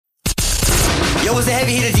Yo, it's a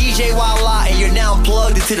heavy hitter DJ Walla, and you're now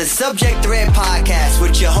plugged into the Subject Thread podcast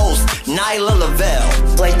with your host, Nyla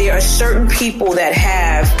Lavelle. Like, there are certain people that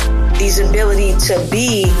have these ability to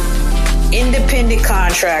be independent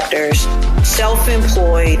contractors,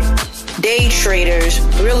 self-employed, day traders,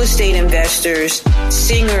 real estate investors,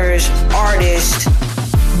 singers, artists,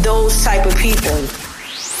 those type of people.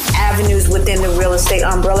 Avenues within the real estate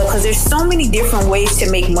umbrella, because there's so many different ways to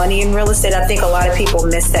make money in real estate. I think a lot of people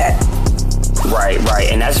miss that. Right.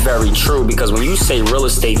 And that's very true, because when you say real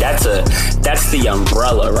estate, that's the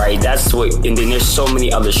umbrella, right? That's what, and then there's so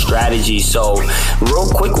many other strategies. So real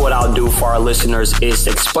quick, what I'll do for our listeners is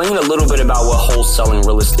explain a little bit about what wholesaling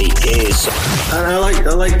real estate is. And I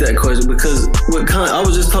like that question, because I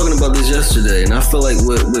was just talking about this yesterday, and I feel like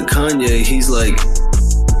with Kanye, he's like,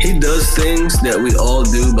 he does things that we all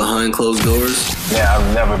do behind closed doors. Yeah,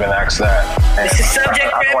 I've never been asked that. This is Subject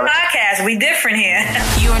Thread Podcast. We different here.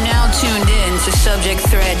 You are now tuned in to Subject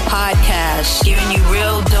Thread Podcast, giving you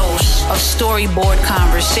real dose of storyboard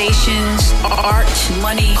conversations, art,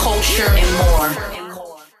 money, culture, and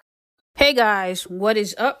more. Hey guys, what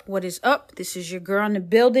is up? What is up? This is your girl in the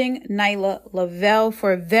building, Nyla Lavelle,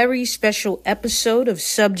 for a very special episode of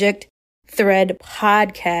Subject Thread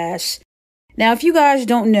Podcast. Now, if you guys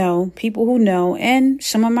don't know, people who know, and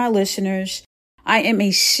some of my listeners, I am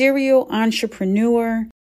a serial entrepreneur.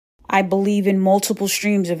 I believe in multiple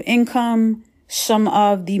streams of income. Some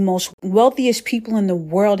of the most wealthiest people in the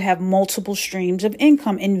world have multiple streams of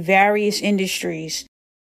income in various industries.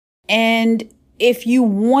 And if you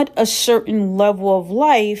want a certain level of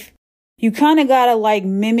life, you kind of got to like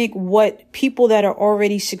mimic what people that are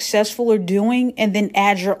already successful are doing and then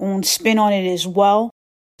add your own spin on it as well.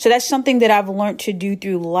 So that's something that I've learned to do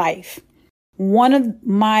through life. One of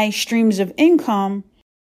my streams of income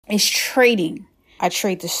is trading. I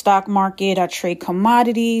trade the stock market. I trade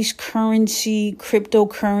commodities, currency,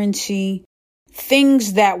 cryptocurrency,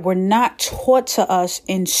 things that were not taught to us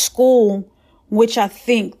in school, which I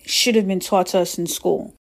think should have been taught to us in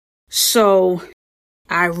school. So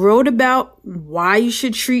I wrote about why you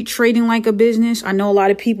should treat trading like a business. I know a lot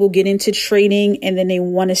of people get into trading and then they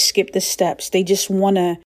want to skip the steps. They just want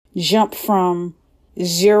to jump from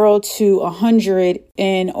 0 to 100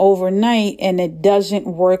 in overnight, and it doesn't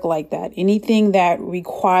work like that. Anything that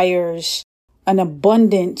requires an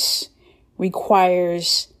abundance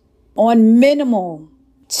requires on minimal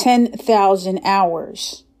 10,000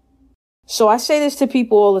 hours. So I say this to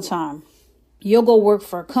people all the time. You'll go work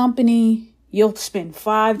for a company. You'll spend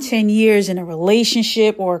 5-10 years in a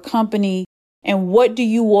relationship or a company. And what do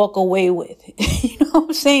you walk away with? You know what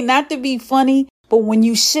I'm saying? Not to be funny, but when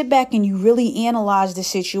you sit back and you really analyze the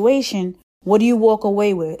situation, what do you walk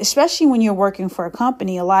away with? Especially when you're working for a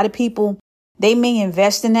company. A lot of people, they may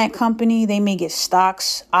invest in that company. They may get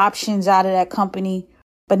stocks, options out of that company,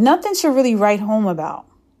 but nothing to really write home about.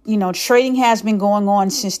 You know, trading has been going on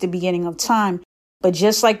since the beginning of time. But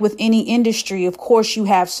just like with any industry, of course, you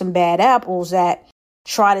have some bad apples that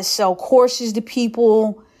try to sell courses to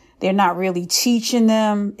people. They're not really teaching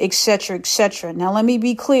them, etc., etc. Now, let me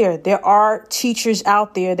be clear. There are teachers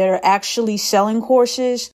out there that are actually selling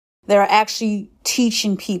courses. That are actually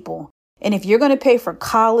teaching people. And if you're going to pay for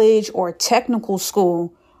college or technical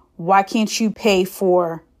school, why can't you pay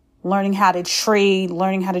for learning how to trade,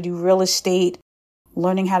 learning how to do real estate,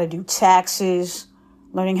 learning how to do taxes,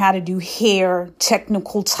 learning how to do hair,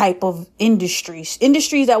 technical type of industries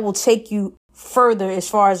that will take you further as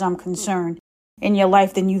far as I'm concerned in your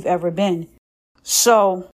life than you've ever been.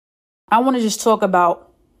 So I want to just talk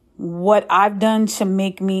about what I've done to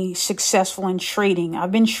make me successful in trading.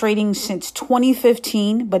 I've been trading since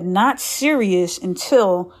 2015, but not serious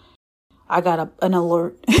until I got an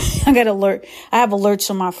alert. I have alerts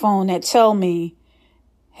on my phone that tell me,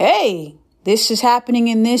 hey, this is happening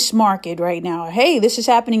in this market right now. Hey, this is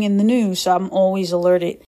happening in the news. So I'm always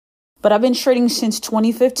alerted. But I've been trading since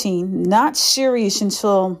 2015, not serious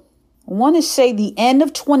until I want to say the end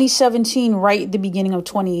of 2017, right at the beginning of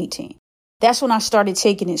 2018. That's when I started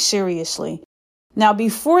taking it seriously. Now,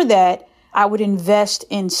 before that, I would invest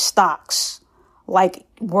in stocks, like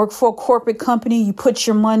work for a corporate company. You put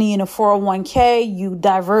your money in a 401k, you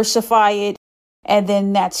diversify it, and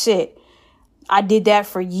then that's it. I did that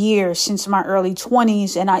for years since my early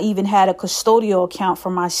 20s, and I even had a custodial account for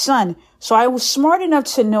my son. So I was smart enough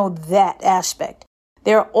to know that aspect.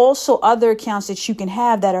 There are also other accounts that you can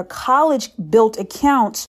have that are college-built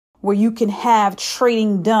accounts where you can have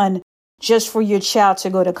trading done just for your child to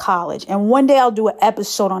go to college. And one day I'll do an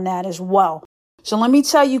episode on that as well. So let me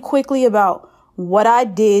tell you quickly about what I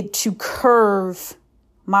did to curve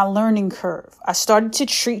my learning curve. I started to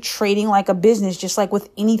treat trading like a business, just like with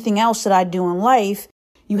anything else that I do in life.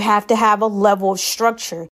 You have to have a level of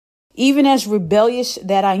structure. Even as rebellious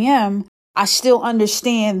that I am, I still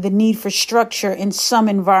understand the need for structure in some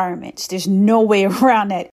environments. There's no way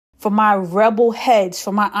around that. For my rebel heads,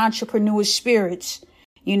 for my entrepreneur spirits,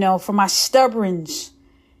 for my stubborns,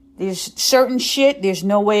 there's certain shit, there's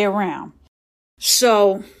no way around.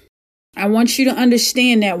 So I want you to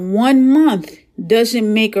understand that 1 month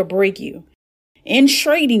doesn't make or break you. In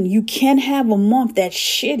trading, you can have a month that's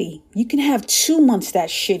shitty. You can have 2 months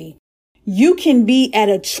that's shitty. You can be at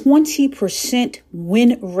a 20%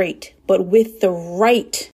 win rate, but with the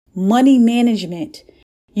right money management,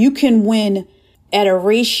 you can win at a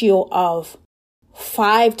ratio of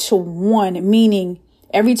 5-1, meaning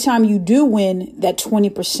every time you do win that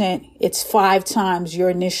 20%, it's 5 times your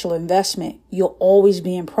initial investment. You'll always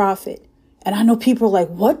be in profit. And I know people are like,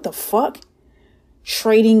 what the fuck?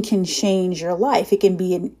 Trading can change your life. It can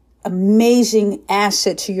be an amazing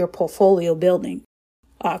asset to your portfolio building.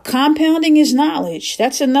 Compounding is knowledge.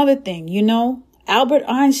 That's another thing, Albert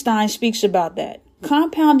Einstein speaks about that.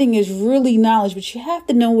 Compounding is really knowledge, but you have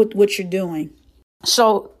to know what you're doing.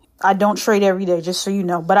 So I don't trade every day, just so you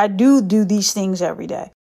know, but I do these things every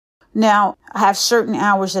day. Now, I have certain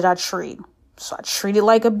hours that I trade. So I treat it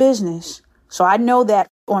like a business. So I know that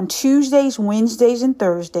on Tuesdays, Wednesdays, and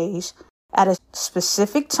Thursdays, at a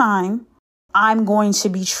specific time, I'm going to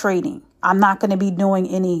be trading. I'm not going to be doing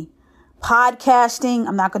any podcasting.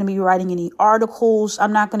 I'm not going to be writing any articles.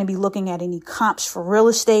 I'm not going to be looking at any comps for real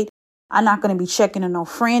estate. I'm not going to be checking on no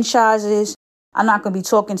franchises. I'm not going to be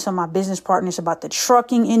talking to my business partners about the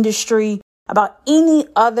trucking industry, about any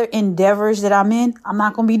other endeavors that I'm in. I'm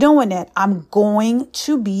not going to be doing that. I'm going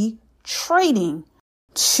to be trading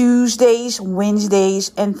Tuesdays,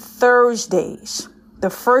 Wednesdays, and Thursdays. The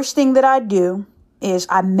first thing that I do is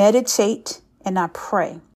I meditate and I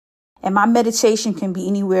pray. And my meditation can be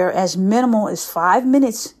anywhere as minimal as 5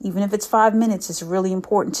 minutes. Even if it's 5 minutes, it's really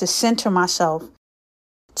important to center myself,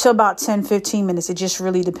 to about 10-15 minutes. It just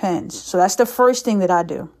really depends. So that's the first thing that I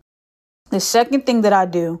do. The second thing that I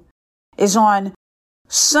do is on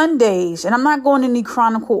Sundays, and I'm not going in any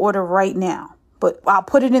chronicle order right now, but I'll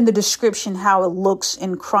put it in the description how it looks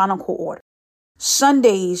in chronicle order.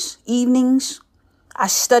 Sundays, evenings, I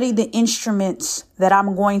study the instruments that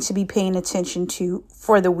I'm going to be paying attention to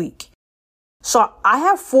for the week. So I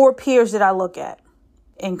have 4 pairs that I look at: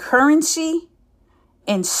 in currency,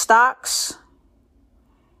 in stocks,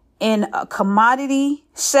 in a commodity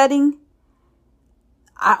setting.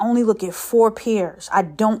 I only look at 4 pairs. I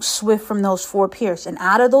don't swift from those 4 pairs. And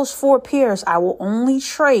out of those 4 pairs, I will only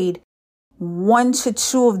trade 1 to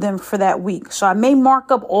 2 of them for that week. So I may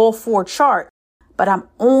mark up all 4 chart, but I'm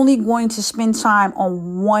only going to spend time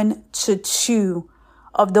on 1 to 2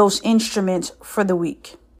 of those instruments for the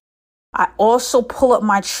week. I also pull up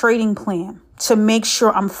my trading plan to make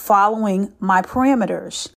sure I'm following my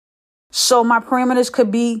parameters. So my parameters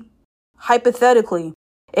could be, hypothetically,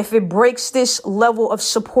 if it breaks this level of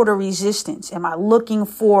support or resistance, am I looking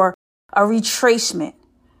for a retracement?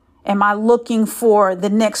 Am I looking for the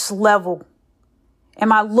next level?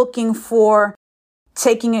 Am I looking for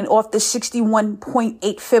taking it off the 61.8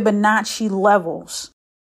 Fibonacci levels?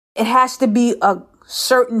 It has to be a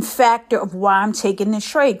certain factor of why I'm taking the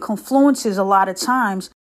trade. Confluences, a lot of times,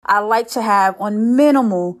 I like to have on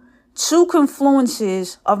minimal 2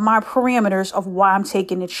 confluences of my parameters of why I'm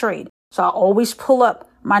taking the trade. So I always pull up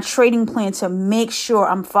my trading plan to make sure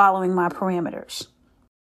I'm following my parameters.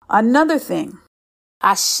 Another thing,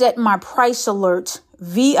 I set my price alerts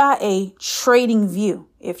via Trading View.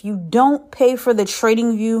 If you don't pay for the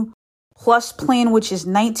Trading View Plus plan, which is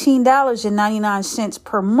 $19.99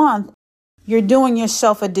 per month, you're doing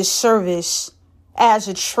yourself a disservice as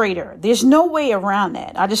a trader. There's no way around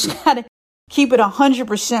that. I just got to keep it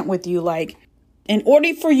 100% with you. Like, in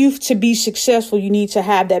order for you to be successful, you need to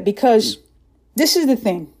have that, because this is the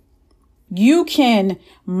thing. You can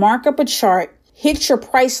mark up a chart, hit your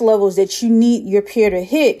price levels that you need your pair to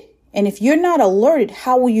hit. And if you're not alerted,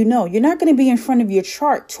 how will you know? You're not going to be in front of your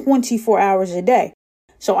chart 24 hours a day.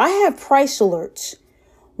 So I have price alerts,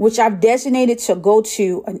 which I've designated to go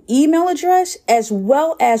to an email address as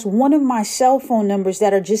well as one of my cell phone numbers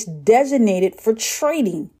that are just designated for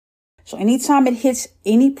trading. So anytime it hits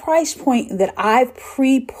any price point that I've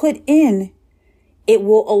pre-put in, it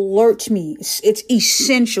will alert me. It's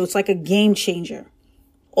essential. It's like a game changer.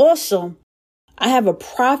 Also, I have a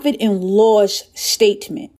profit and loss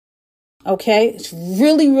statement. Okay, it's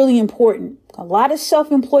really, really important. A lot of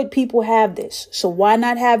self-employed people have this. So why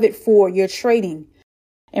not have it for your trading?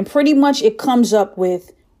 And pretty much it comes up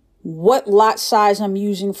with what lot size I'm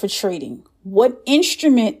using for trading. What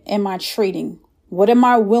instrument am I trading? What am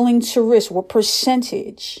I willing to risk? What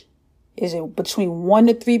percentage? Is it between 1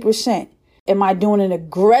 to 3%? Am I doing an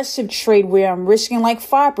aggressive trade where I'm risking like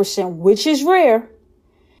 5%, which is rare?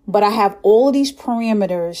 But I have all of these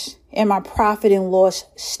parameters in my profit and loss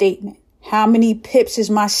statement. How many pips is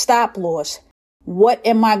my stop loss? What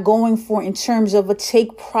am I going for in terms of a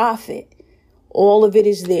take profit? All of it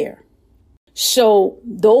is there. So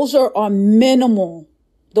those are minimal.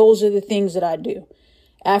 Those are the things that I do.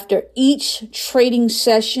 After each trading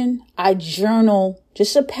session, I journal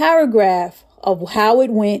just a paragraph of how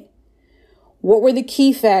it went. What were the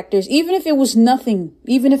key factors? Even if it was nothing,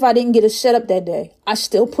 even if I didn't get a setup that day, I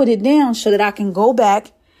still put it down so that I can go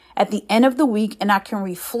back at the end of the week and I can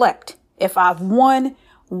reflect. If I've won,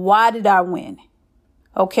 why did I win?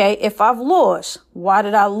 Okay. If I've lost, why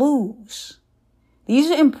did I lose?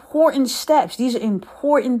 These are important steps. These are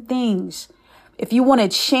important things. If you want to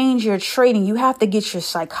change your trading, you have to get your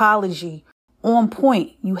psychology on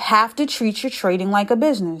point. You have to treat your trading like a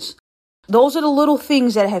business. Those are the little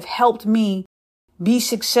things that have helped me be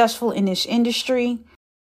successful in this industry.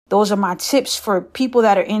 Those are my tips for people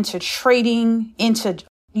that are into trading, into,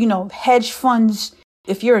 hedge funds.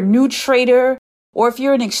 If you're a new trader or if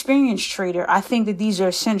you're an experienced trader, I think that these are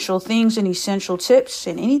essential things and essential tips,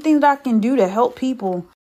 and anything that I can do to help people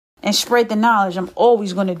and spread the knowledge, I'm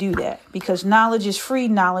always going to do that, because knowledge is free,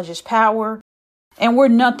 knowledge is power, and we're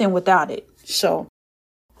nothing without it. So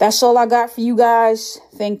that's all I got for you guys.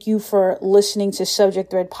 Thank you for listening to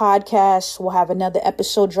Subject Thread Podcast. We'll have another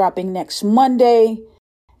episode dropping next Monday,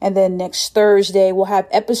 and then next Thursday we'll have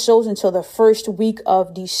episodes until the first week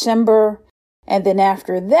of December. And then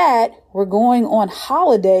after that, we're going on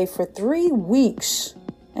holiday for 3 weeks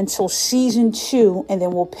until season 2, and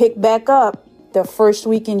then we'll pick back up the first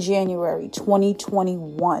week in January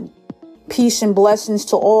 2021. Peace and blessings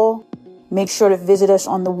to all. Make sure to visit us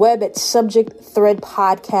on the web at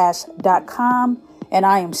subjectthreadpodcast.com. And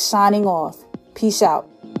I am signing off. Peace out.